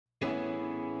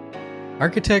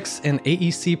Architects and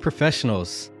AEC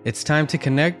professionals, it's time to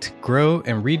connect, grow,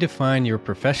 and redefine your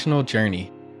professional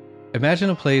journey.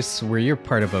 Imagine a place where you're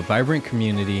part of a vibrant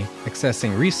community,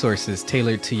 accessing resources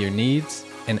tailored to your needs,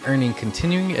 and earning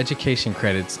continuing education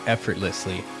credits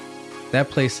effortlessly. That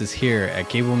place is here at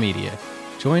Gable Media.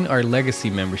 Join our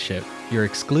Legacy membership, your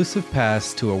exclusive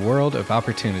pass to a world of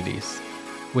opportunities.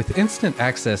 With instant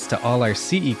access to all our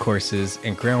CE courses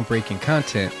and groundbreaking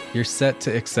content, you're set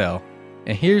to excel.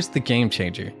 And here's the game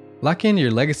changer. Lock in your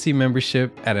Legacy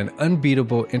membership at an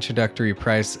unbeatable introductory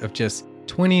price of just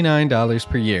 $29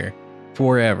 per year,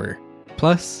 forever.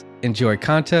 Plus, enjoy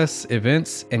contests,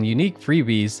 events, and unique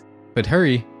freebies. But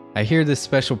hurry, I hear this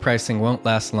special pricing won't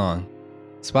last long.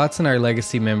 Spots in our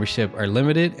Legacy membership are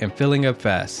limited and filling up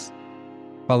fast.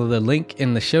 Follow the link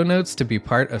in the show notes to be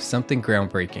part of something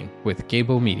groundbreaking with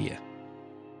Gable Media.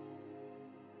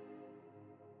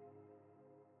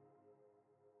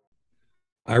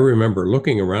 I remember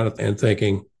looking around and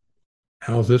thinking,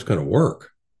 how's this going to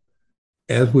work?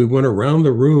 As we went around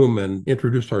the room and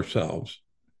introduced ourselves,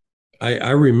 I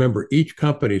remember each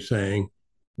company saying,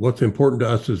 what's important to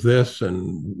us is this,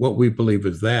 and what we believe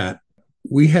is that.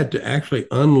 We had to actually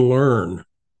unlearn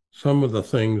some of the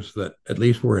things that at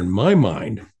least were in my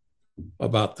mind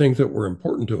about things that were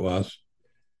important to us.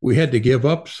 We had to give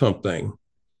up some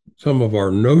of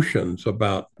our notions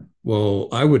about, well,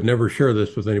 I would never share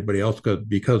this with anybody else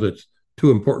because it's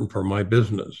too important for my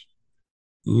business.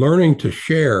 Learning to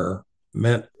share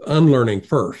meant unlearning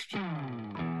first.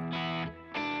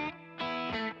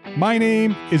 My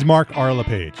name is Mark R.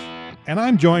 LePage, and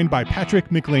I'm joined by Patrick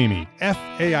McLaney,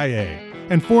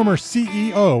 FAIA, and former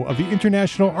CEO of the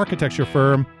international architecture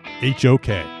firm HOK.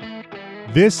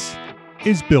 This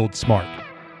is Build Smart.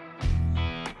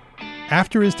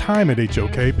 After his time at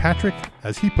HOK, Patrick,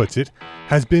 as he puts it,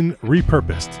 has been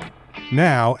repurposed.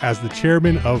 Now, as the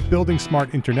chairman of Building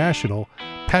Smart International,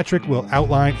 Patrick will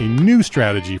outline a new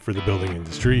strategy for the building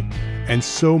industry and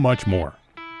so much more.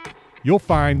 You'll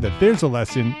find that there's a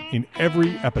lesson in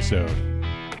every episode.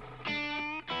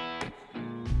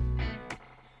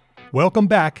 Welcome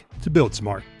back to Build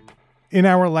Smart. In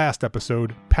our last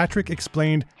episode, Patrick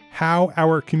explained how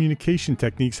our communication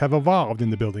techniques have evolved in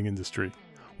the building industry,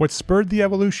 what spurred the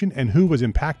evolution, and who was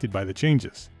impacted by the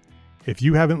changes. If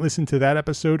you haven't listened to that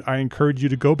episode, I encourage you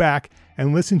to go back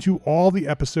and listen to all the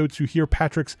episodes to hear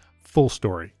Patrick's full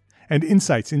story and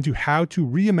insights into how to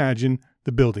reimagine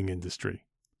the building industry.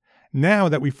 Now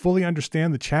that we fully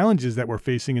understand the challenges that we're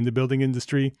facing in the building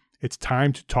industry, it's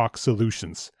time to talk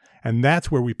solutions. And that's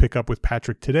where we pick up with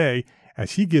Patrick today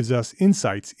as he gives us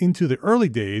insights into the early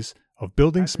days of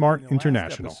Building Smart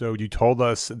International. So you told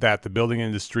us that the building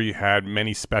industry had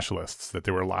many specialists, that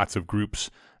there were lots of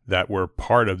groups that were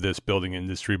part of this building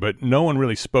industry, but no one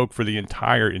really spoke for the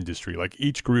entire industry. Like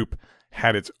each group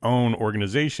had its own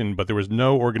organization, but there was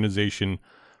no organization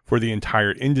for the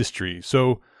entire industry.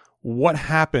 So what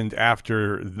happened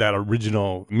after that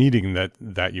original meeting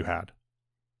that you had?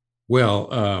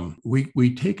 Well,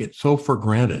 we take it so for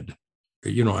granted.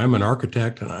 You know, I'm an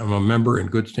architect and I'm a member in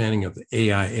good standing of the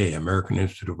AIA, American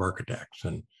Institute of Architects.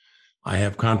 And I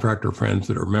have contractor friends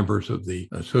that are members of the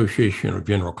Association of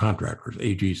General Contractors,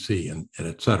 AGC, and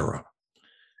et cetera.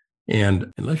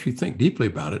 And unless you think deeply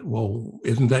about it, well,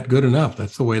 isn't that good enough?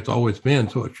 That's the way it's always been.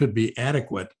 So it should be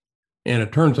adequate. And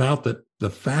it turns out that the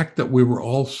fact that we were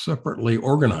all separately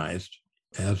organized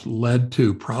has led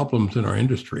to problems in our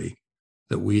industry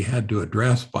that we had to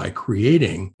address by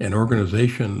creating an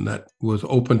organization that was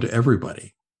open to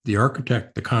everybody. The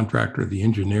architect, the contractor, the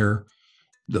engineer,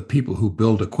 the people who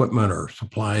build equipment or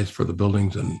supplies for the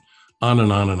buildings, and on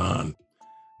and on and on.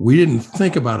 We didn't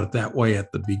think about it that way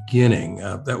at the beginning.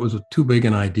 That was too big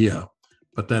an idea,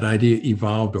 but that idea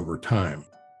evolved over time.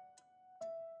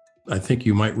 I think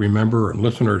you might remember, and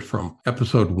listeners, from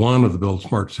episode 1 of the Build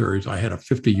Smart series, I had a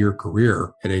 50-year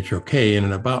career at HOK, and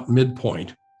at about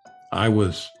midpoint, I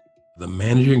was the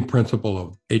managing principal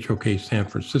of HOK San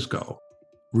Francisco,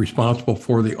 responsible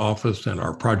for the office and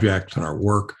our projects and our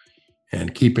work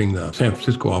and keeping the San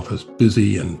Francisco office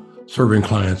busy and serving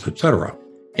clients, et cetera.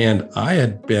 And I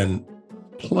had been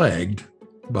plagued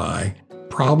by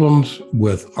problems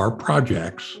with our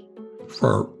projects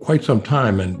for quite some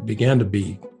time and began to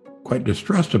be quite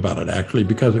distressed about it, actually,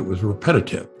 because it was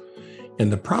repetitive.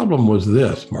 And the problem was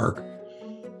this, Mark.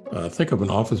 Think of an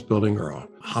office building or a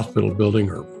hospital building,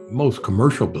 or most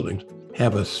commercial buildings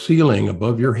have a ceiling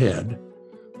above your head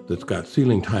that's got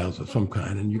ceiling tiles of some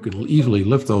kind, and you can easily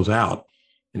lift those out.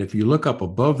 And if you look up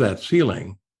above that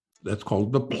ceiling, that's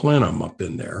called the plenum up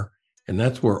in there. And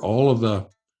that's where all of the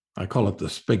I call it the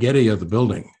spaghetti of the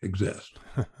building exists.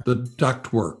 The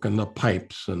ductwork and the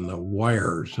pipes and the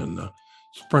wires and the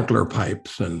sprinkler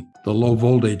pipes and the low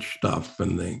voltage stuff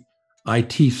and the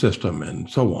IT system and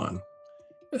so on.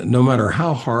 No matter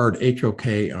how hard HOK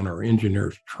and our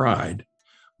engineers tried,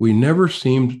 we never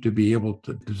seemed to be able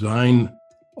to design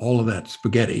all of that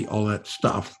spaghetti, all that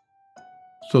stuff,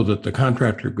 so that the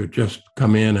contractor could just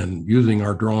come in and using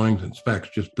our drawings and specs,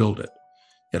 just build it.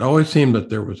 It always seemed that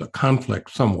there was a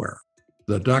conflict somewhere.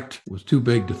 The duct was too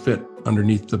big to fit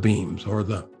underneath the beams, or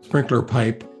the sprinkler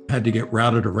pipe had to get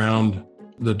routed around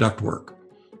the ductwork.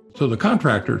 So the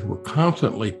contractors were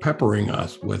constantly peppering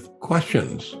us with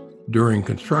questions during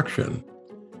construction.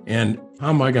 And how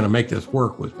am I going to make this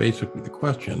work was basically the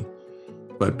question.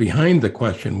 But behind the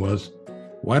question was,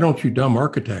 why don't you dumb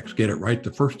architects get it right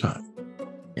the first time?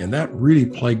 And that really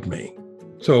plagued me.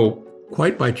 So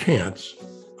quite by chance,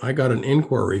 I got an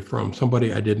inquiry from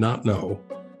somebody I did not know.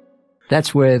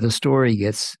 That's where the story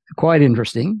gets quite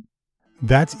interesting.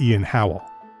 That's Ian Howell,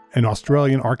 an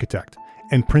Australian architect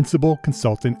and principal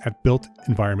consultant at Built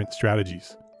Environment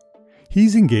Strategies.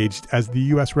 He's engaged as the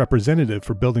U.S. representative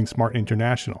for Building Smart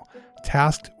International,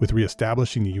 tasked with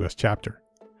reestablishing the U.S. chapter.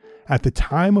 At the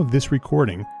time of this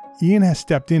recording, Ian has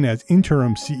stepped in as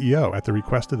interim CEO at the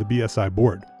request of the BSI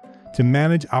board to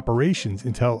manage operations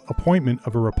until appointment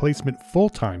of a replacement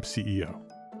full-time CEO.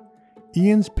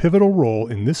 Ian's pivotal role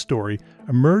in this story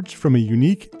emerged from a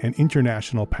unique and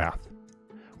international path.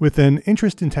 With an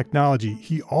interest in technology,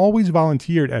 he always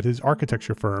volunteered at his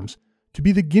architecture firms to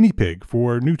be the guinea pig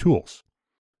for new tools.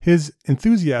 His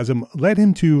enthusiasm led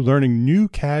him to learning new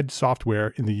CAD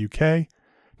software in the UK,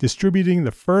 distributing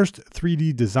the first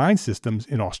 3D design systems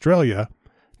in Australia,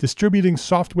 distributing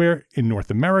software in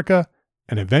North America,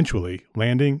 and eventually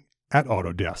landing at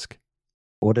Autodesk.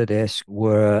 Autodesk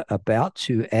were about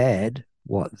to add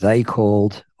what they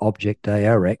called Object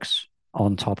ARX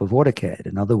on top of AutoCAD.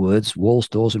 In other words, walls,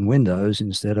 doors, and windows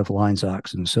instead of lines,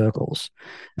 arcs, and circles.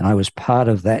 And I was part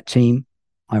of that team.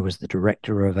 I was the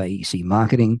director of AEC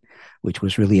marketing, which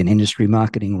was really an industry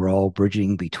marketing role,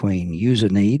 bridging between user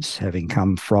needs, having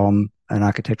come from an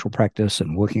architectural practice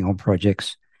and working on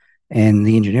projects, and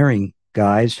the engineering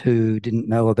guys who didn't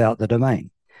know about the domain.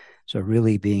 So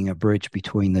really being a bridge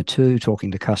between the two,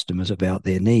 talking to customers about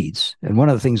their needs. And one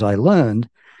of the things I learned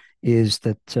is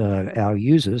that our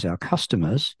users, our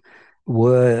customers,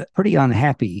 were pretty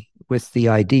unhappy with the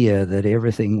idea that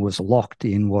everything was locked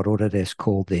in what Autodesk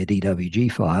called their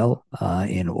DWG file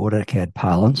in AutoCAD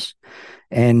parlance,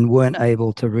 and weren't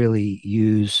able to really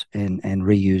use and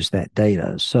reuse that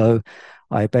data. So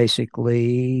I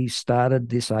basically started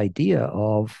this idea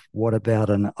of what about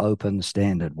an open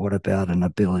standard? What about an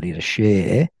ability to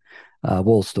share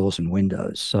walls, doors, and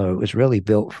windows? So it was really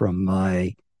built from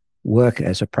my work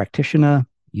as a practitioner,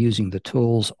 using the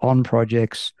tools on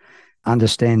projects,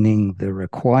 understanding the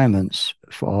requirements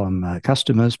from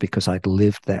customers because I'd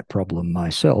lived that problem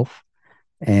myself,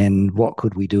 and what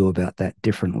could we do about that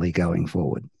differently going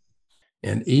forward.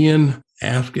 And Ian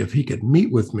asked if he could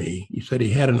meet with me. He said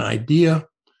he had an idea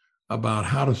about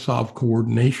how to solve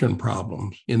coordination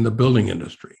problems in the building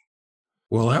industry.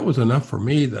 Well, that was enough for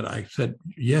me that I said,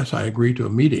 yes, I agree to a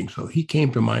meeting. So he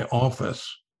came to my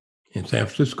office in San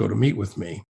Francisco to meet with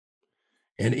me.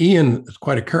 And Ian is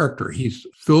quite a character. He's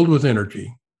filled with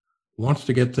energy, wants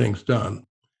to get things done.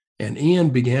 And Ian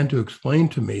began to explain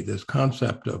to me this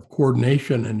concept of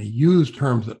coordination, and he used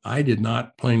terms that I did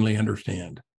not plainly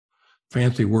understand.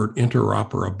 Fancy word,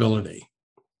 interoperability.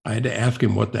 I had to ask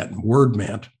him what that word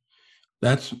meant.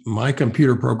 That's my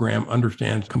computer program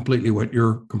understands completely what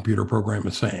your computer program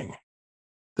is saying.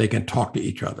 They can talk to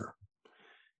each other.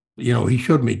 You know, he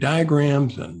showed me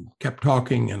diagrams and kept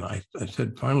talking. And I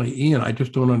said, finally, Ian, I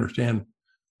just don't understand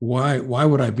why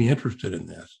would I be interested in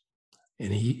this?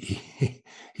 And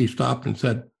he stopped and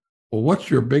said, well,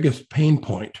 what's your biggest pain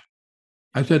point?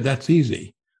 I said, that's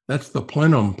easy. That's the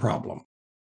plenum problem,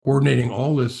 coordinating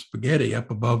all this spaghetti up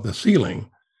above the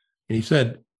ceiling. And he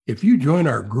said, if you join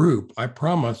our group, I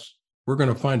promise we're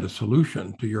going to find a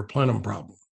solution to your plenum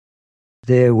problem.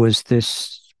 There was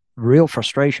this real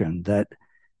frustration that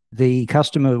the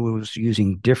customer was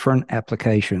using different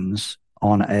applications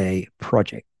on a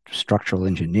project, structural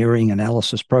engineering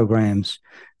analysis programs.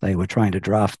 They were trying to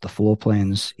draft the floor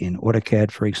plans in AutoCAD,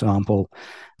 for example.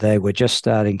 They were just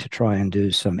starting to try and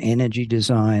do some energy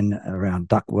design around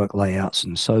ductwork layouts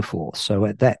and so forth. So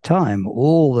at that time,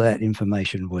 all that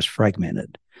information was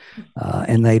fragmented.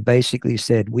 And they basically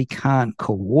said, we can't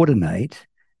coordinate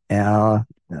our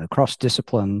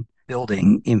cross-discipline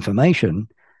building information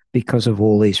because of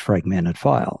all these fragmented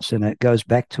files. And it goes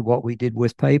back to what we did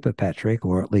with paper, Patrick,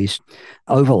 or at least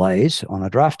overlays on a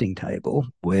drafting table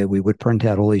where we would print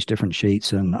out all these different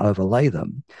sheets and overlay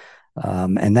them.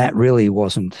 And that really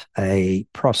wasn't a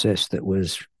process that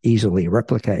was easily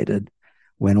replicated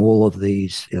when all of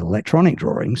these electronic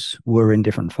drawings were in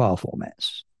different file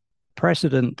formats.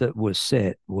 Precedent that was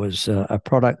set was a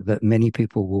product that many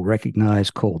people will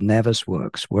recognize called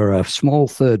Navisworks, where a small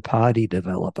third-party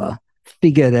developer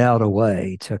figured out a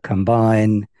way to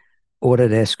combine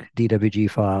Autodesk DWG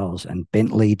files and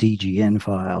Bentley DGN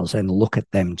files and look at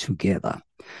them together.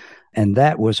 And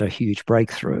that was a huge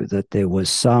breakthrough, that there was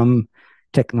some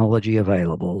technology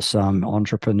available, some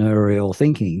entrepreneurial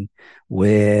thinking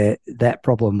where that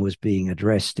problem was being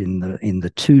addressed in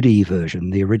the 2D version,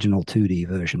 the original 2D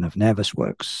version of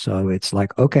Navisworks. So it's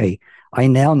like, okay, I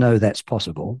now know that's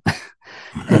possible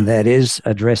and that is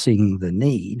addressing the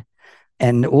need.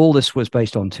 And all this was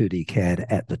based on 2D CAD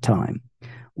at the time.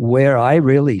 Where I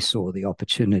really saw the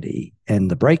opportunity and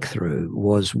the breakthrough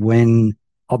was when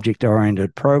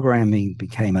object-oriented programming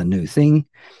became a new thing.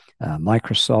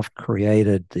 Microsoft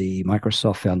created the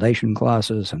Microsoft Foundation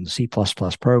classes, and C++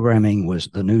 programming was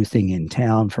the new thing in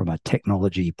town from a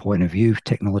technology point of view,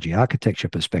 technology architecture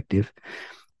perspective.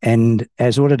 And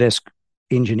as Autodesk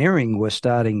engineering were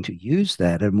starting to use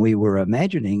that, and we were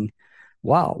imagining,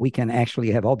 wow, we can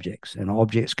actually have objects, and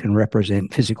objects can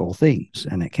represent physical things,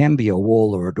 and it can be a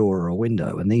wall or a door or a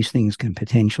window, and these things can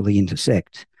potentially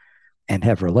intersect and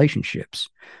have relationships.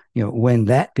 You know, when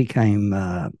that became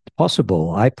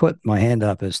possible, I put my hand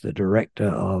up as the director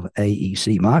of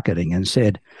AEC marketing and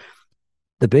said,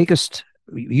 the biggest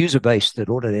user base that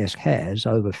Autodesk has,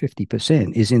 over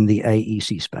 50%, is in the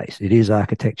AEC space. It is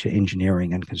architecture,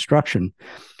 engineering, and construction.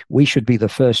 We should be the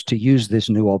first to use this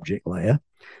new object layer,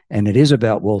 and it is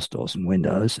about walls, doors, and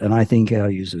windows. And I think our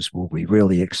users will be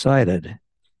really excited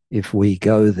if we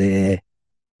go there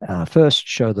first,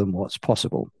 show them what's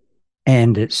possible.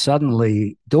 And it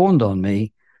suddenly dawned on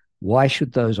me, why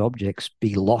should those objects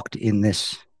be locked in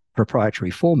this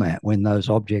proprietary format when those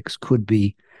objects could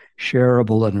be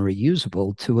shareable and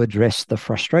reusable to address the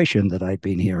frustration that I'd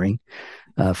been hearing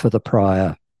for the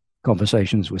prior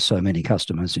conversations with so many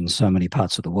customers in so many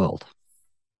parts of the world?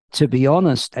 To be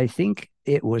honest, I think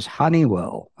it was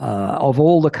Honeywell. Of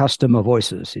all the customer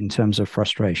voices in terms of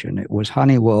frustration, it was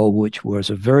Honeywell, which was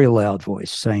a very loud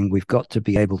voice saying, we've got to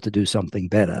be able to do something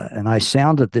better. And I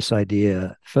sounded this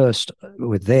idea first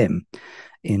with them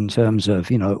in terms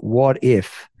of, you know, what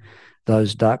if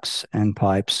those ducts and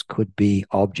pipes could be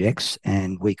objects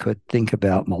and we could think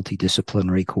about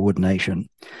multidisciplinary coordination.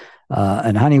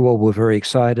 And Honeywell were very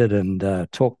excited and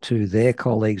talked to their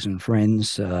colleagues and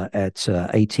friends at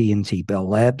AT&T Bell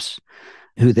Labs,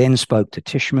 who then spoke to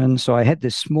Tishman. So I had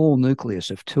this small nucleus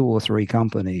of 2 or 3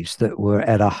 companies that were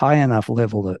at a high enough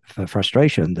level of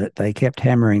frustration that they kept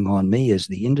hammering on me as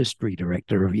the industry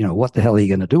director of, you know, what the hell are you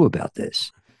going to do about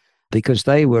this? Because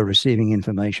they were receiving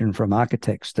information from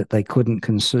architects that they couldn't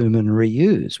consume and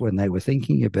reuse when they were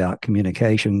thinking about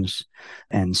communications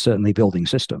and certainly building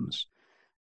systems.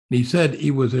 He said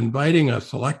he was inviting a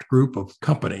select group of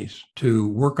companies to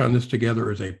work on this together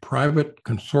as a private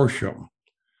consortium.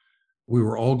 We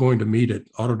were all going to meet at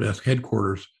Autodesk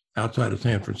headquarters outside of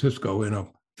San Francisco in a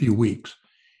few weeks,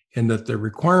 and that the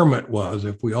requirement was,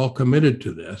 if we all committed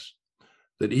to this,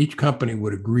 that each company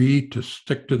would agree to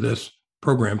stick to this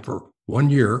program for 1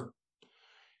 year.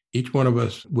 Each one of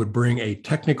us would bring a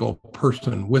technical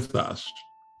person with us,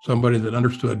 somebody that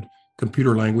understood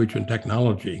computer language and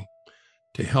technology,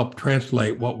 to help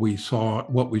translate what we saw,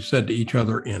 what we said to each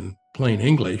other in plain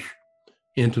English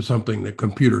into something that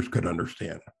computers could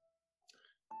understand.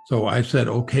 So I said,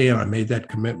 okay, and I made that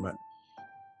commitment.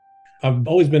 I've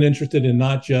always been interested in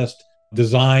not just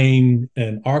design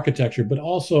and architecture, but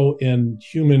also in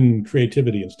human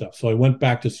creativity and stuff. So I went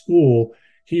back to school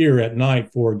here at night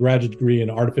for a graduate degree in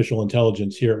artificial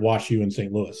intelligence here at WashU in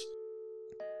St. Louis.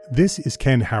 This is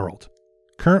Ken Harold,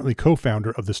 currently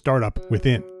co-founder of the startup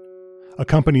Within, a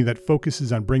company that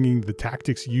focuses on bringing the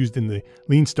tactics used in the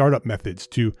lean startup methods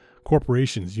to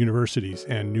corporations, universities,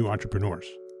 and new entrepreneurs.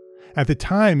 At the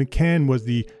time, Ken was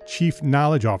the chief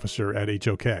knowledge officer at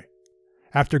HOK.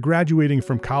 After graduating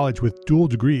from college with dual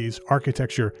degrees,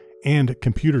 architecture and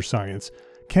computer science,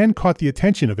 Ken caught the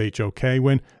attention of HOK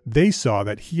when they saw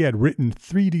that he had written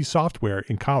 3D software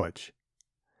in college.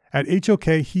 At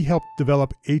HOK, he helped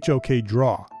develop HOK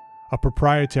Draw, a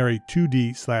proprietary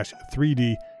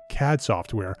 2D/3D CAD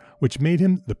software, which made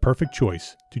him the perfect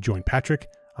choice to join Patrick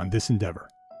on this endeavor.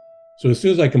 So as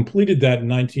soon as I completed that in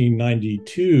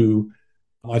 1992,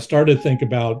 I started to think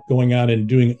about going out and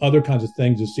doing other kinds of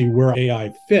things to see where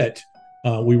AI fit.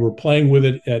 We were playing with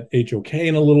it at HOK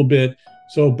in a little bit.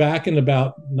 So back in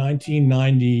about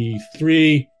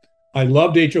 1993, I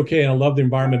loved HOK and I loved the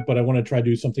environment, but I wanted to try to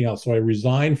do something else. So I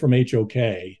resigned from HOK.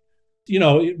 You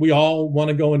know, we all want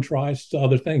to go and try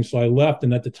other things. So I left.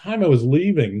 And at the time I was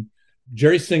leaving,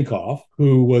 Jerry Sinkoff,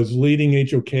 who was leading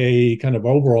HOK kind of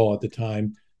overall at the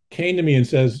time, came to me and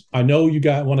says, I know you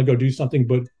guys want to go do something,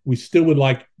 but we still would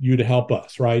like you to help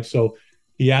us, right? So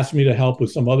he asked me to help with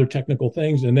some other technical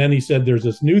things. And then he said, there's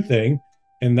this new thing.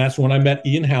 And that's when I met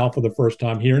Ian Howe for the first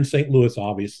time here in St. Louis,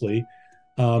 obviously.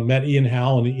 Met Ian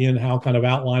Howe, and Ian Howe kind of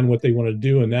outlined what they wanted to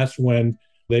do. And that's when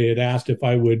they had asked if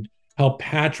I would help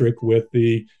Patrick with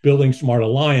the Building Smart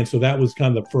Alliance. So that was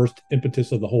kind of the first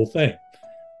impetus of the whole thing.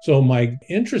 So my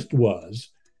interest was,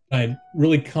 I'd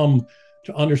really come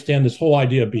to understand this whole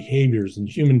idea of behaviors and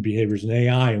human behaviors and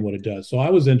AI and what it does. So I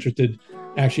was interested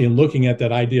actually in looking at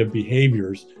that idea of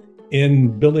behaviors.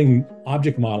 In building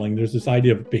object modeling, there's this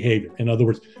idea of behavior. In other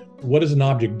words, what does an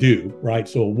object do, right?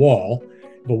 So a wall,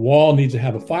 if a wall needs to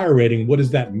have a fire rating, what does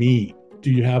that mean?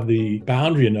 Do you have the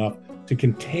boundary enough to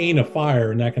contain a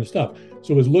fire and that kind of stuff?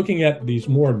 So I was looking at these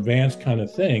more advanced kind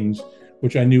of things,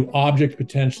 which I knew objects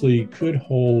potentially could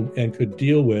hold and could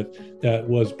deal with. That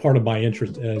was part of my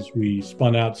interest as we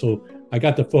spun out. So I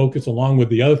got to focus, along with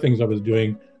the other things I was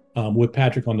doing with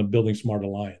Patrick, on the Building Smart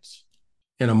Alliance.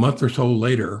 And a month or so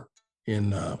later,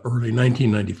 in early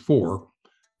 1994,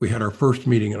 we had our first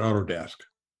meeting at Autodesk.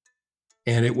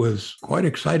 And it was quite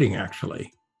exciting,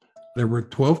 actually. There were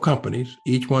 12 companies.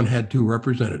 Each one had 2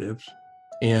 representatives.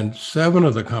 And 7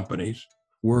 of the companies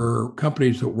were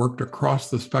companies that worked across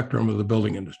the spectrum of the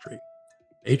building industry.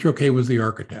 HOK was the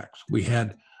architects. We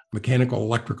had mechanical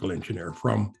electrical engineer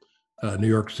from New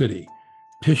York City.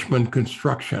 Tishman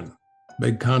Construction,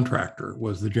 big contractor,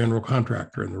 was the general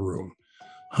contractor in the room.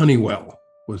 Honeywell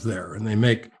was there, and they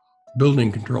make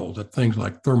building controls at things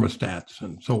like thermostats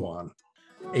and so on.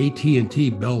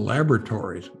 AT&T Bell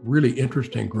Laboratories, really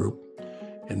interesting group,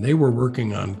 and they were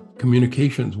working on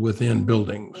communications within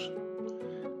buildings.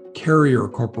 Carrier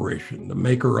Corporation, the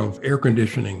maker of air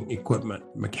conditioning equipment,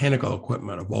 mechanical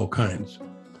equipment of all kinds.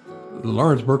 The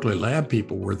Lawrence Berkeley Lab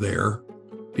people were there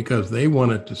because they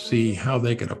wanted to see how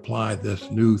they could apply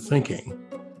this new thinking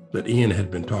that Ian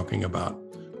had been talking about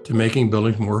to making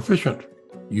buildings more efficient,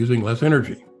 using less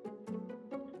energy.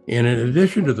 And in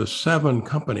addition to the 7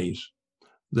 companies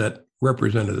that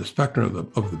represented the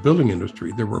spectrum of the building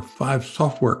industry, there were 5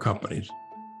 software companies.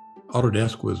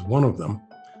 Autodesk was one of them.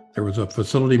 There was a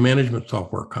facility management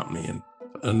software company, and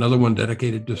another one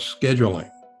dedicated to scheduling,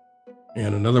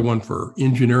 and another one for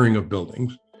engineering of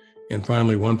buildings, and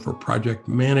finally one for project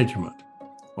management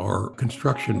or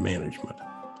construction management.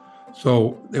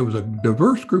 So there was a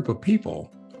diverse group of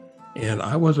people, and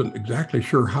I wasn't exactly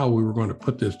sure how we were going to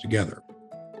put this together.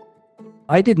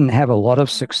 I didn't have a lot of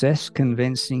success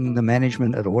convincing the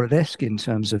management at Autodesk in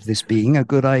terms of this being a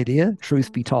good idea,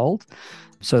 truth be told.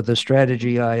 So the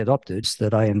strategy I adopted is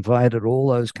that I invited all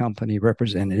those company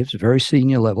representatives, very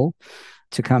senior level,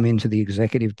 to come into the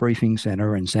executive briefing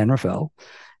center in San Rafael.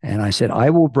 And I said,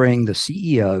 I will bring the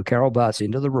CEO, Carol Bartz,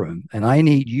 into the room, and I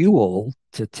need you all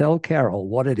to tell Carol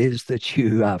what it is that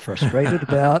you are frustrated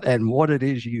about and what it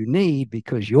is you need,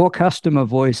 because your customer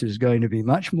voice is going to be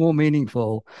much more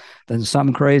meaningful than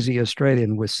some crazy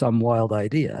Australian with some wild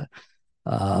idea.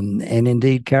 And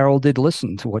indeed, Carol did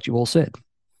listen to what you all said.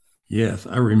 Yes,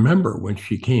 I remember when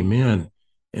she came in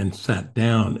and sat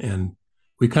down, and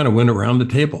we kind of went around the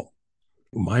table.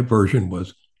 My version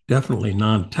was definitely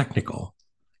non-technical.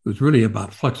 It was really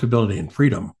about flexibility and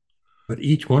freedom. But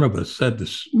each one of us said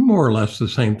this more or less the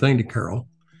same thing to Carol.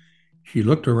 She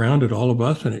looked around at all of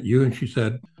us and at you, and she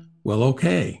said, well,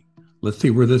 okay, let's see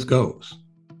where this goes.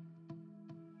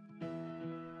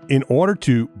 In order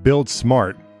to build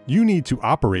smart, you need to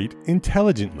operate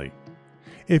intelligently.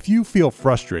 If you feel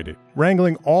frustrated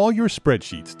wrangling all your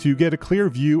spreadsheets to get a clear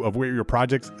view of where your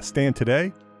projects stand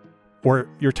today, or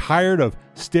you're tired of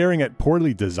staring at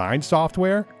poorly designed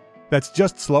software that's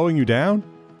just slowing you down,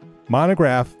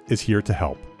 Monograph is here to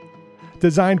help.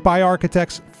 Designed by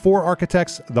architects for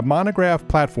architects, the Monograph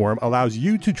platform allows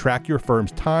you to track your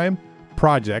firm's time,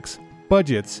 projects,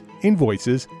 budgets,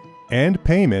 invoices, and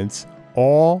payments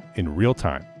all in real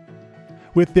time.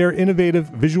 With their innovative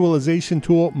visualization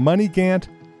tool, MoneyGant,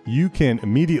 you can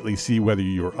immediately see whether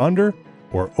you're under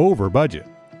or over budget.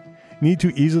 Need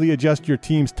to easily adjust your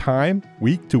team's time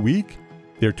week to week?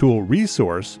 Their tool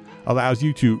Resource allows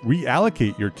you to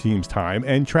reallocate your team's time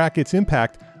and track its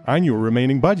impact on your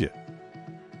remaining budget.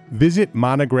 Visit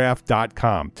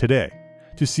monograph.com today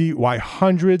to see why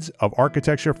hundreds of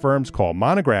architecture firms call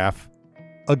Monograph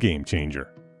a game changer.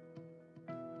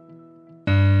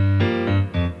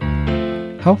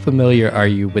 How familiar are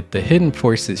you with the hidden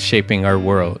forces shaping our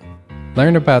world?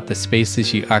 Learn about the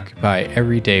spaces you occupy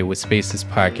every day with Spaces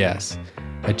Podcast,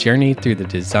 a journey through the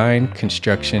design,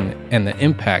 construction, and the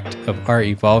impact of our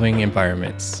evolving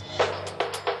environments.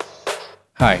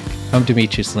 Hi, I'm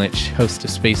Demetrius Lynch, host of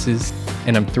Spaces,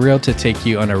 and I'm thrilled to take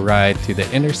you on a ride through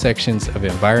the intersections of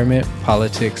environment,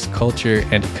 politics, culture,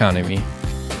 and economy.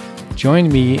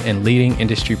 Join me and leading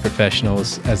industry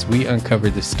professionals as we uncover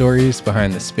the stories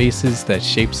behind the spaces that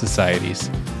shape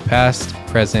societies, past,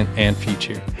 present, and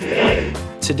future.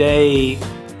 Today,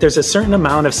 there's a certain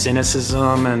amount of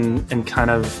cynicism and kind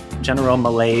of general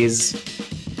malaise.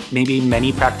 Maybe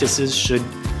many practices should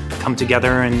come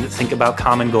together and think about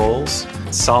common goals,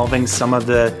 solving some of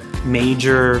the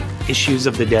major issues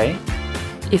of the day.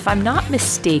 If I'm not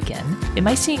mistaken, am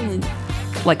I seeing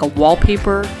like a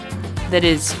wallpaper that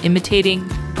is imitating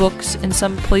books in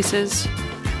some places?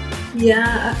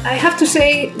 Yeah, I have to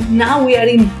say now we are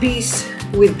in peace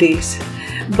with this.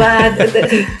 But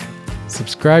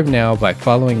Subscribe now by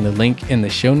following the link in the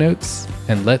show notes,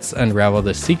 and let's unravel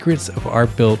the secrets of our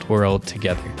built world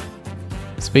together.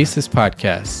 Spaces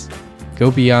Podcast.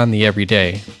 Go beyond the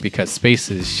everyday, because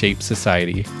spaces shape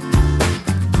society.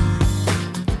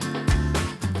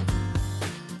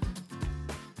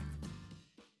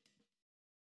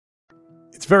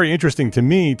 It's very interesting to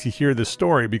me to hear this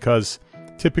story because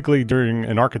typically during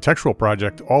an architectural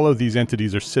project, all of these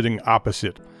entities are sitting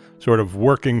opposite, sort of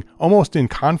working almost in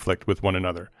conflict with one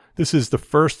another. This is the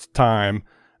first time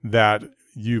that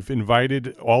you've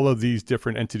invited all of these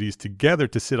different entities together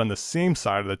to sit on the same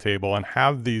side of the table and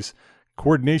have these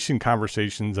coordination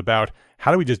conversations about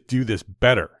how do we just do this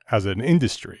better as an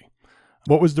industry.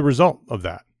 What was the result of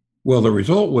that? Well, the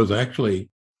result was actually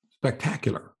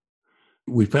spectacular.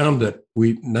 We found that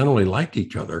we not only liked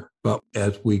each other, but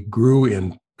as we grew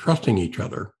in trusting each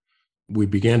other, we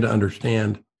began to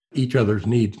understand each other's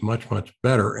needs much, much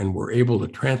better, and were able to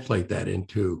translate that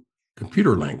into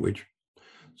computer language.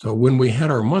 So when we had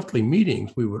our monthly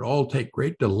meetings, we would all take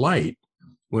great delight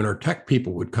when our tech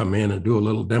people would come in and do a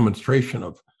little demonstration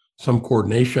of some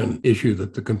coordination issue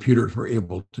that the computers were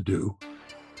able to do.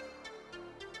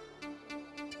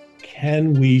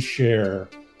 Can we share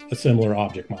a similar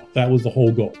object model? That was the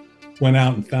whole goal. Went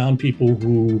out and found people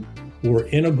who were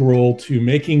integral to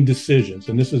making decisions.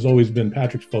 And this has always been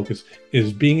Patrick's focus,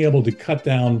 is being able to cut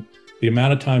down the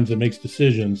amount of times it makes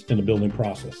decisions in the building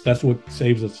process. That's what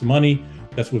saves us money.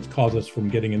 That's what's caused us from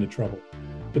getting into trouble.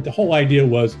 But the whole idea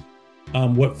was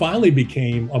what finally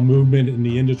became a movement in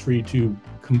the industry to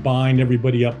combine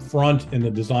everybody up front in the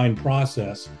design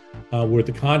process with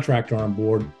the contractor on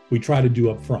board. We try to do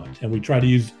up front, and we try to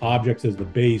use objects as the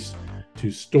base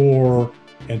to store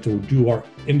and to do our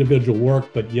individual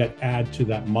work, but yet add to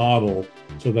that model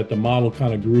so that the model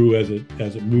kind of grew as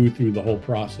it moved through the whole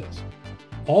process.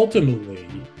 Ultimately,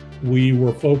 we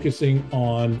were focusing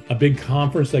on a big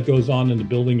conference that goes on in the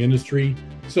building industry.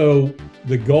 So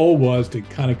the goal was to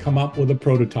kind of come up with a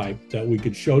prototype that we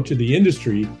could show to the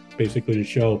industry, basically to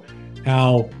show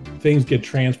how things get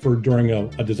transferred during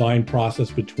a design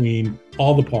process between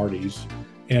all the parties,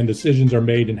 and decisions are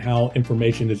made and how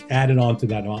information is added onto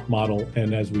that model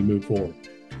and as we move forward.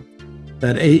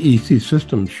 That AEC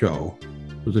Systems show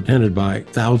was attended by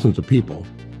thousands of people.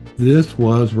 This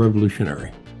was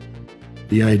revolutionary.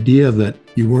 The idea that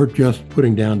you weren't just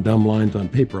putting down dumb lines on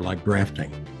paper like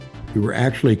drafting. You were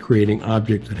actually creating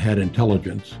objects that had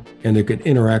intelligence and that could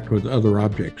interact with other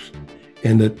objects,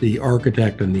 and that the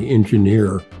architect and the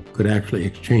engineer could actually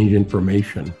exchange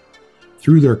information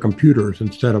through their computers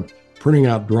instead of printing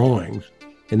out drawings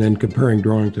and then comparing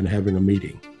drawings and having a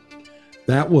meeting.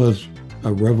 That was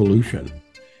a revolution.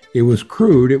 It was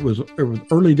crude. It was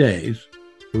early days.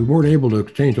 We weren't able to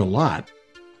exchange a lot,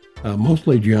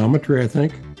 mostly geometry, I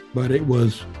think, but it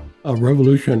was a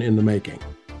revolution in the making.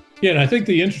 Yeah, and I think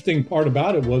the interesting part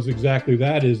about it was exactly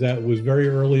that, is that it was very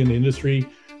early in the industry.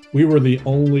 We were the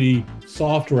only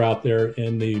software out there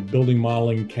in the building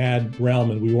modeling CAD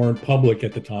realm, and we weren't public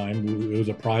at the time. It was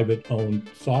a private-owned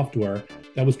software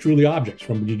that was truly objects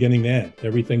from beginning to end.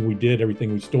 Everything we did,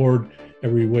 everything we stored,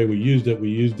 every way we used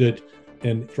it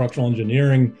in structural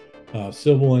engineering,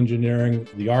 civil engineering,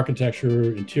 the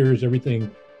architecture, interiors, everything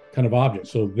kind of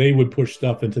objects. So they would push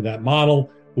stuff into that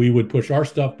model. We would push our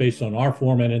stuff based on our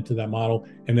format into that model,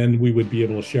 and then we would be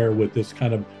able to share with this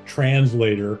kind of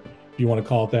translator, if you want to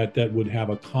call it that, that would have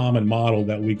a common model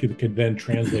that we could then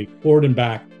translate forward and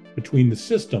back between the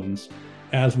systems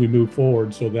as we move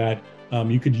forward, so that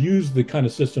You could use the kind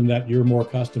of system that you're more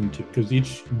accustomed to, because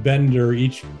each vendor,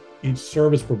 each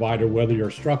service provider, whether you're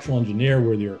a structural engineer,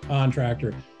 whether you're a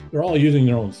contractor, they're all using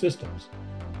their own systems.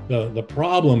 The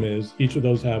problem is each of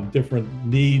those have different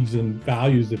needs and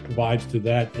values it provides to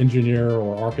that engineer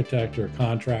or architect or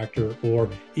contractor, or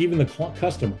even the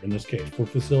customer in this case for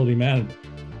facility management.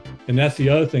 And that's the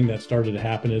other thing that started to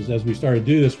happen is as we started to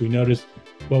do this, we noticed,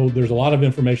 well, there's a lot of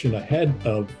information ahead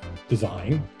of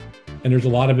design, and there's a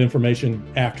lot of information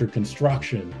after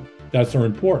construction that's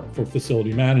important for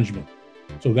facility management.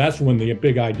 So that's when the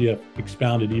big idea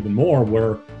expounded even more,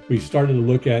 where we started to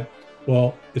look at,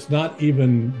 well, it's not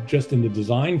even just in the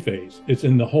design phase, it's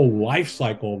in the whole life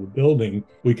cycle of a building.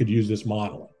 We could use this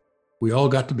modeling. We all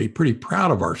got to be pretty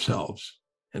proud of ourselves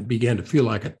and began to feel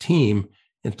like a team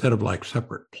instead of like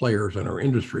separate players in our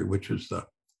industry, which is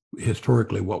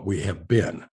historically what we have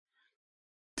been.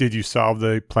 Did you solve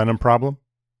the plenum problem?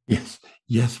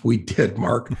 Yes, we did,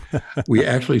 Mark. We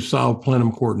actually solved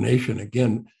plenum coordination.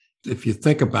 Again, if you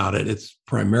think about it, it's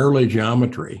primarily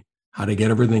geometry, how to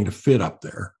get everything to fit up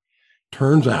there.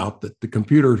 Turns out that the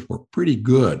computers were pretty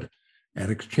good at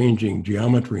exchanging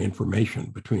geometry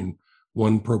information between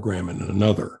one program and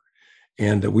another.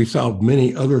 And we solved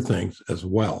many other things as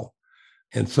well.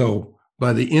 And so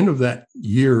by the end of that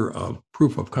year of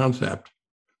proof of concept,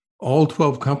 all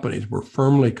 12 companies were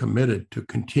firmly committed to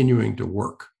continuing to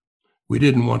work. We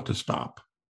didn't want to stop.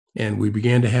 And we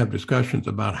began to have discussions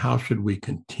about how should we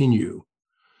continue.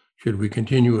 Should we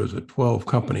continue as a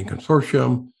 12-company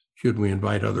consortium? Should we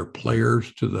invite other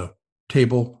players to the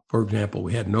table? For example,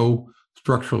 we had no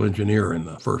structural engineer in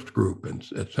the first group, and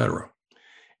et cetera.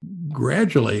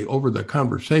 Gradually, over the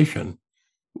conversation,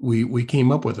 we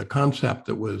came up with a concept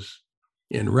that was,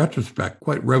 in retrospect,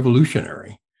 quite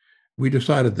revolutionary. We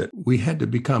decided that we had to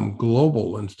become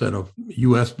global instead of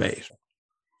US-based.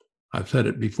 I've said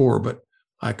it before, but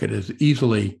I could as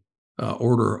easily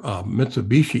order a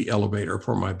Mitsubishi elevator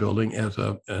for my building as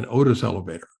an Otis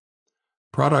elevator.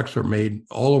 Products are made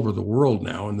all over the world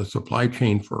now in the supply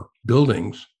chain for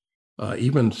buildings,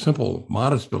 even simple,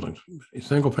 modest buildings,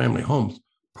 single-family homes.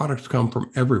 Products come from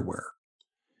everywhere.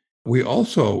 We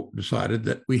also decided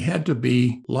that we had to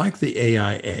be like the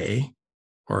AIA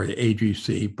or the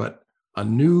AGC, but a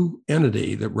new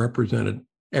entity that represented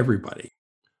everybody,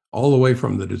 all the way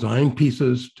from the design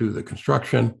pieces to the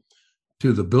construction,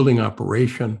 to the building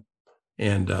operation,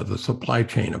 and the supply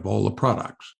chain of all the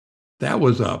products. That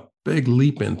was a big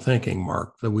leap in thinking,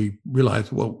 Mark, that we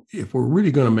realized, well, if we're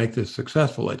really going to make this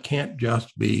successful, it can't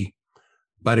just be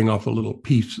biting off a little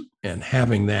piece and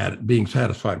having that, being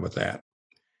satisfied with that.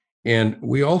 And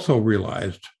we also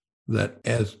realized that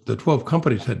as the 12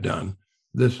 companies had done,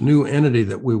 this new entity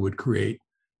that we would create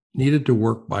needed to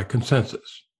work by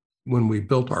consensus. When we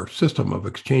built our system of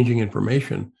exchanging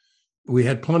information, we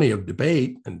had plenty of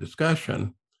debate and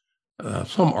discussion,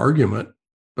 some argument,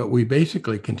 but we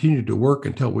basically continued to work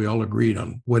until we all agreed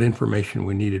on what information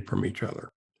we needed from each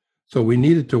other. So we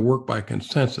needed to work by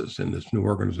consensus in this new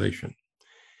organization.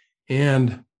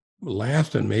 And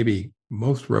last and maybe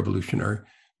most revolutionary,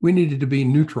 we needed to be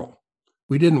neutral.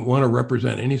 We didn't want to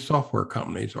represent any software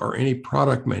companies or any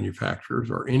product manufacturers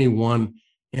or any one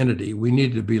entity. We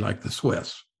needed to be like the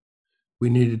Swiss. We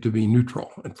needed to be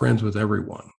neutral and friends with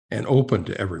everyone and open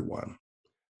to everyone.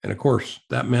 And of course,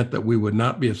 that meant that we would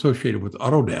not be associated with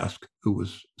Autodesk, who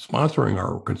was sponsoring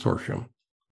our consortium.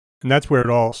 And that's where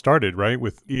it all started, right?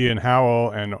 With Ian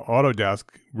Howell and Autodesk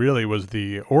really was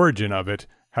the origin of it.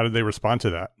 How did they respond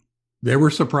to that? They were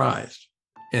surprised.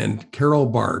 And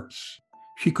Carol Bartz,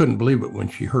 she couldn't believe it when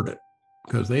she heard it,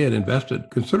 because they had invested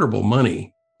considerable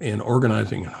money in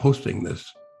organizing and hosting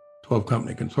this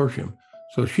 12-company consortium.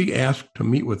 So she asked to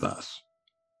meet with us.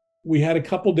 We had a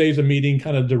couple days of meeting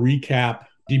kind of to recap,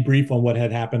 debrief on what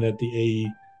had happened at the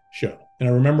AE show. And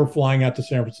I remember flying out to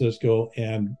San Francisco,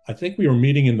 and I think we were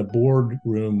meeting in the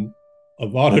boardroom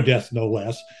of Autodesk, no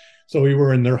less. So we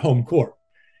were in their home court.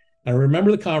 I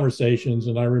remember the conversations,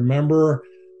 and I remember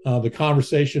the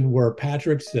conversation where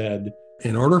Patrick said,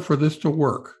 in order for this to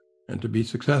work and to be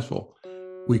successful,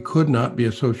 we could not be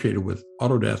associated with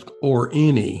Autodesk or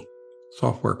any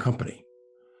software company.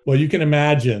 Well, you can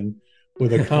imagine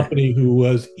with a company who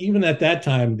was, even at that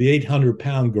time, the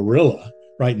 800-pound gorilla,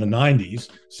 right in the 90s,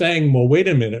 saying, well, wait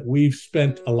a minute, we've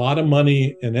spent a lot of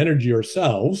money and energy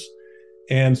ourselves,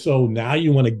 and so now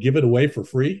you want to give it away for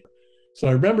free? So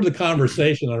I remember the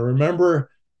conversation. I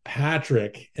remember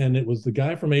Patrick, and it was the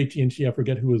guy from AT&T, I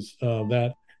forget who was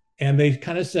that, and they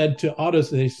kind of said to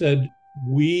Autodesk, they said,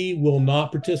 we will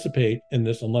not participate in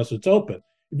this unless it's open.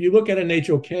 If you look at an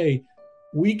HOK,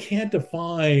 we can't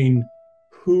define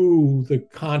who the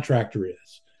contractor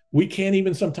is. We can't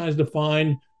even sometimes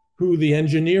define who the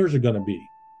engineers are going to be.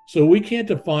 So we can't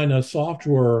define a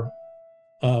software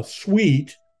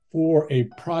suite for a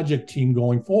project team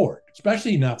going forward,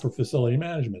 especially not for facility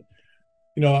management.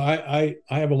 You know, I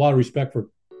have a lot of respect for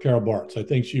Carol Bartz. I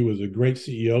think she was a great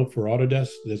CEO for Autodesk.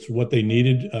 That's what they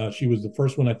needed. She was the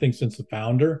first one, I think, since the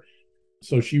founder.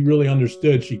 So she really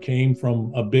understood. She came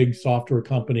from a big software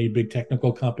company, big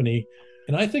technical company.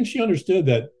 And I think she understood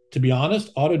that, to be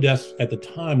honest, Autodesk at the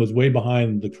time was way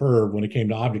behind the curve when it came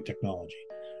to object technology.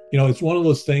 You know, it's one of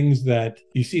those things that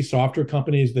you see software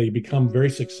companies, they become very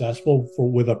successful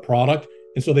with a product.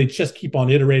 And so they just keep on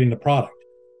iterating the product,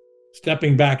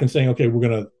 stepping back and saying, okay, we're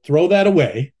going to throw that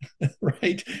away,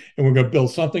 right? And we're going to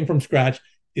build something from scratch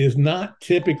is not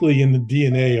typically in the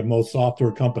DNA of most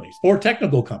software companies or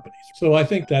technical companies. So I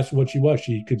think that's what she was.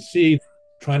 She could see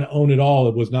trying to own it all,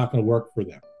 it was not going to work for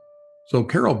them. So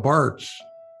Carol Bartz,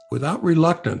 without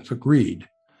reluctance, agreed.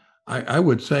 I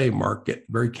would say, Mark,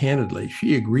 very candidly,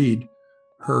 she agreed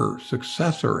her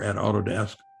successor at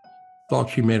Autodesk thought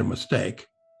she made a mistake,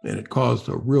 and it caused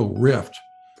a real rift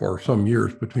for some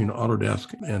years between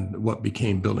Autodesk and what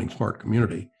became Building Smart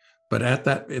Community. But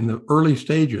in the early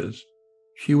stages,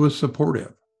 she was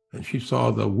supportive, and she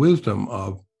saw the wisdom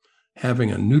of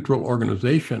having a neutral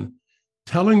organization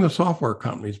telling the software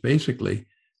companies, basically,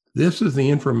 this is the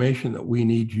information that we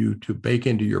need you to bake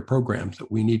into your programs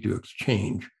that we need to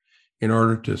exchange in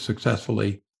order to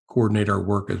successfully coordinate our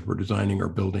work as we're designing or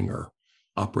building or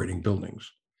operating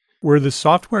buildings. Were the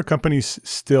software companies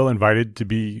still invited to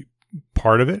be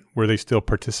part of it? Were they still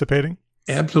participating?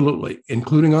 Absolutely,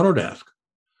 including Autodesk.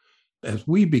 As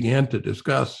we began to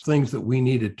discuss things that we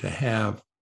needed to have,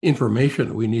 information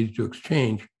that we needed to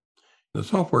exchange, the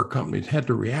software companies had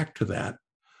to react to that.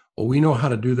 Well, we know how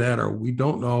to do that, or we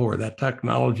don't know, or that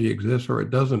technology exists, or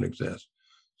it doesn't exist.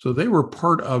 So they were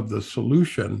part of the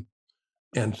solution.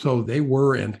 And so they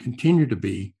were and continue to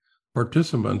be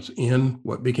participants in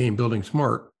what became Building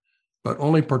Smart, but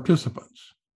only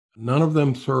participants. None of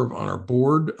them serve on our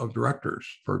board of directors,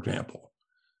 for example,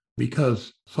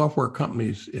 because software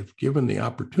companies, if given the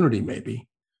opportunity maybe,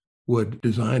 would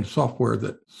design software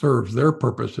that serves their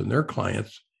purpose and their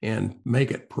clients and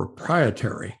make it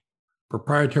proprietary.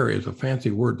 Proprietary is a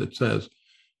fancy word that says,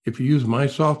 if you use my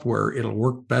software, it'll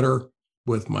work better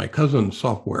with my cousin's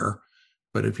software.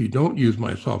 But if you don't use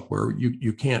my software,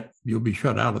 you'll be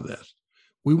shut out of this.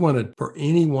 We wanted for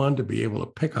anyone to be able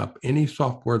to pick up any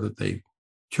software that they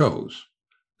chose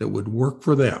that would work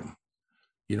for them.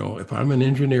 You know, if I'm an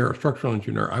engineer, a structural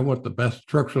engineer, I want the best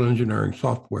structural engineering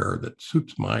software that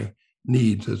suits my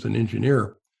needs as an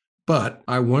engineer. But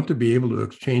I want to be able to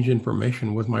exchange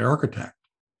information with my architect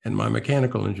and my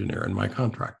mechanical engineer and my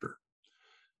contractor.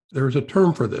 There's a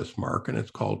term for this, Mark, and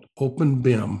it's called open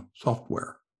BIM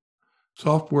software.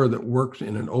 Software that works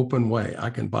in an open way. I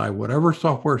can buy whatever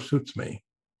software suits me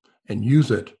and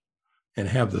use it and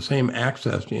have the same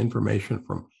access to information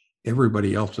from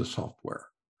everybody else's software.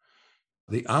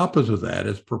 The opposite of that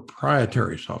is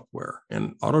proprietary software.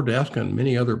 And Autodesk and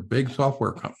many other big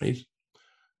software companies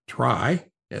try,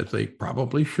 as they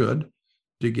probably should,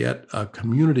 to get a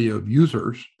community of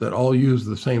users that all use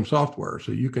the same software.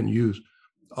 So you can use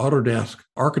Autodesk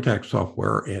architect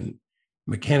software and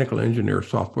mechanical engineer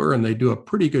software, and they do a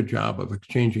pretty good job of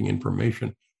exchanging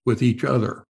information with each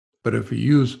other. But if you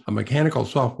use a mechanical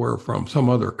software from some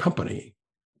other company,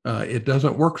 it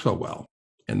doesn't work so well.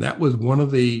 And that was one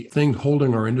of the things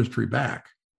holding our industry back.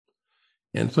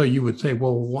 And so you would say,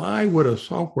 well, why would a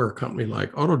software company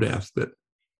like Autodesk that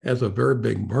has a very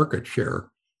big market share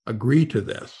agree to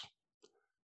this?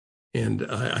 And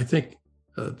I think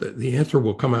the answer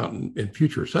will come out in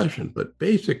future sessions. But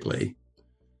basically,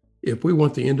 if we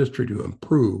want the industry to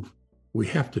improve, we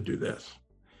have to do this.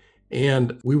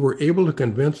 And we were able to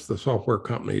convince the software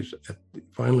companies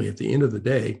finally at the end of the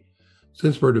day,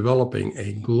 since we're developing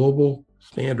a global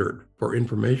standard for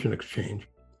information exchange,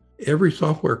 every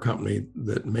software company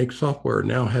that makes software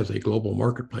now has a global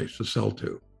marketplace to sell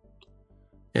to.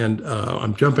 And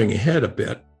I'm jumping ahead a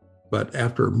bit, but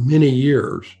after many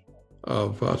years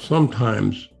of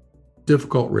sometimes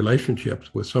difficult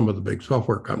relationships with some of the big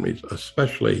software companies,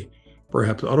 especially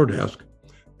perhaps Autodesk,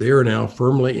 they are now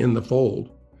firmly in the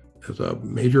fold as a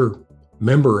major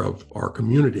member of our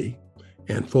community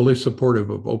and fully supportive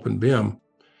of Open BIM.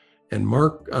 And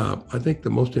Mark, I think the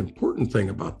most important thing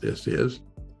about this is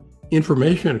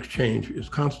information exchange is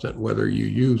constant, whether you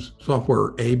use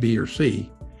software A, B, or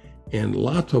C. And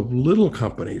lots of little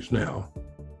companies now,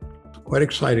 quite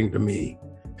exciting to me,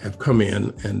 have come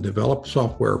in and developed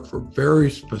software for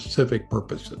very specific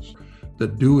purposes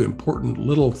that do important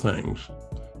little things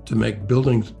to make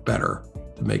buildings better,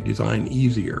 to make design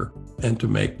easier, and to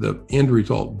make the end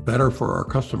result better for our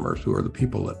customers, who are the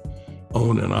people that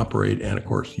own and operate and, of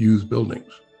course, use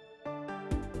buildings.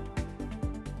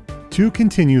 To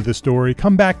continue the story,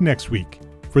 come back next week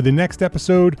for the next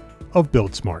episode of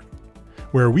Build Smart,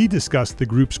 where we discuss the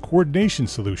group's coordination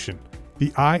solution, the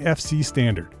IFC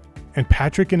standard, and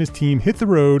Patrick and his team hit the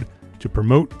road to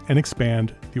promote and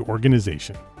expand the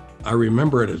organization. I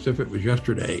remember it as if it was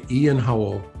yesterday. Ian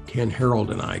Howell, Ken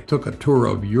Harold, and I took a tour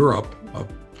of Europe of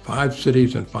 5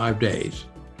 cities in 5 days.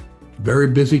 Very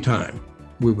busy time.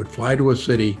 We would fly to a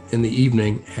city in the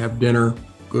evening, have dinner,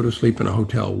 go to sleep in a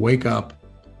hotel, wake up,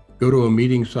 go to a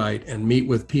meeting site, and meet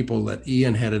with people that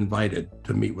Ian had invited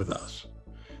to meet with us.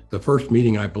 The first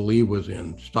meeting, I believe, was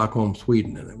in Stockholm,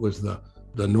 Sweden, and it was the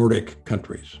Nordic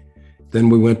countries. Then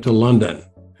we went to London,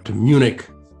 to Munich,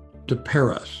 to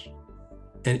Paris.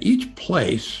 And each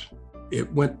place,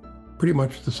 it went pretty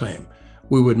much the same.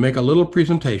 We would make a little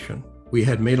presentation. We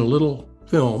had made a little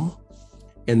film,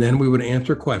 and then we would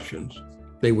answer questions.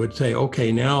 They would say,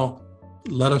 okay, now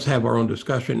let us have our own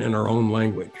discussion in our own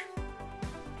language.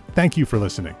 Thank you for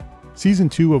listening. Season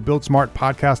 2 of Build Smart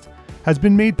podcast has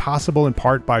been made possible in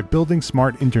part by Building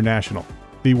Smart International,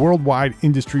 the worldwide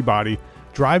industry body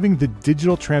driving the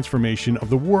digital transformation of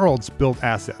the world's built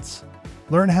assets.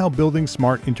 Learn how Building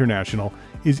Smart International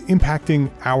is impacting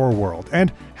our world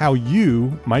and how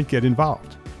you might get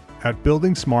involved at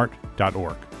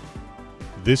buildingsmart.org.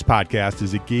 This podcast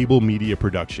is a Gable Media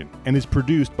production and is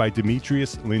produced by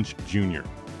Demetrius Lynch Jr.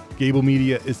 Gable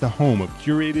Media is the home of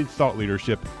curated thought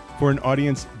leadership for an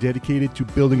audience dedicated to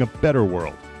building a better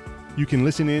world. You can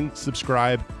listen in,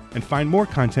 subscribe, and find more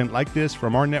content like this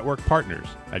from our network partners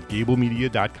at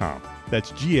gablemedia.com.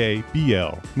 That's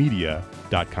GABL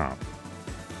media.com.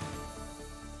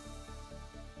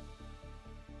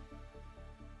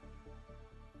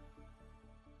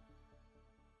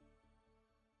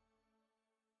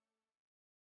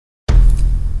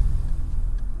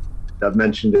 I've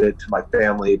mentioned it to my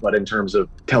family, but in terms of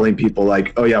telling people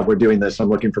like, oh yeah, we're doing this, I'm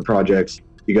looking for projects,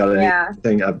 you got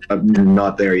anything? I'm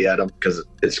not there yet because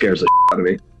it scares the shit out of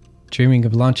me. Dreaming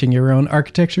of launching your own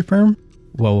architecture firm?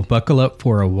 Well, buckle up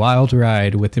for a wild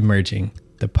ride with Emerging,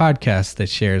 the podcast that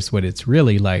shares what it's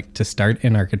really like to start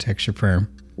an architecture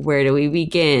firm. Where do we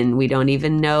begin? We don't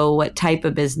even know what type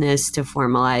of business to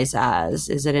formalize as.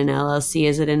 Is it an LLC?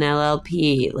 Is it an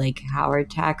LLP? Like, how are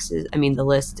taxes? I mean, the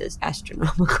list is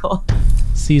astronomical.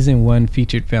 Season 1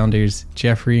 featured founders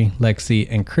Jeffrey, Lexi,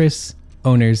 and Chris,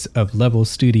 owners of Level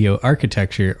Studio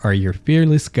Architecture, are your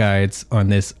fearless guides on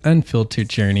this unfiltered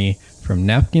journey from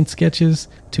napkin sketches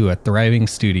to a thriving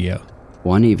studio.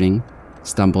 One evening,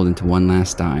 stumbled into one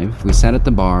last dive, we sat at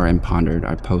the bar and pondered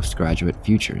our postgraduate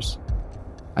futures.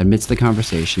 Amidst the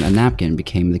conversation, a napkin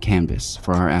became the canvas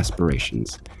for our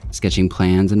aspirations, sketching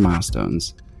plans and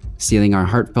milestones, sealing our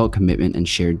heartfelt commitment and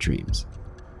shared dreams.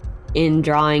 In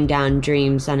drawing down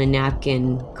dreams on a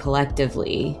napkin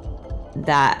collectively,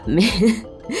 that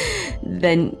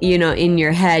then, you know, in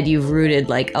your head, you've rooted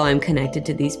like, oh, I'm connected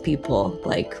to these people,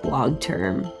 like long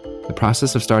term. The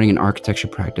process of starting an architecture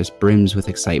practice brims with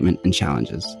excitement and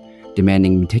challenges,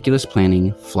 demanding meticulous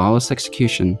planning, flawless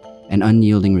execution, and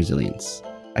unyielding resilience.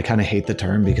 I kind of hate the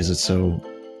term because it's so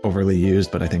overly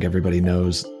used, but I think everybody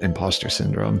knows imposter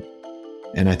syndrome.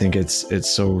 And I think it's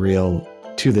so real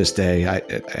to this day. I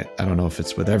don't know if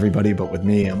it's with everybody, but with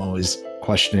me, I'm always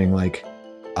questioning, like,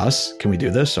 us? Can we do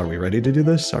this? Are we ready to do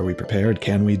this? Are we prepared?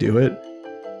 Can we do it?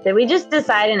 Did we just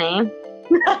decide a name?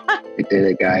 We did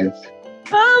it, guys.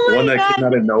 Oh my God. One that came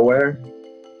out of nowhere?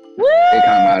 Woo! It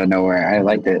came out of nowhere. I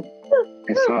liked it.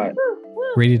 I saw it.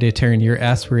 Ready to turn your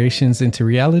aspirations into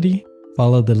reality?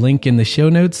 Follow the link in the show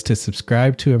notes to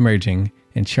subscribe to Emerging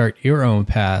and chart your own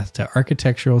path to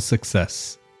architectural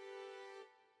success.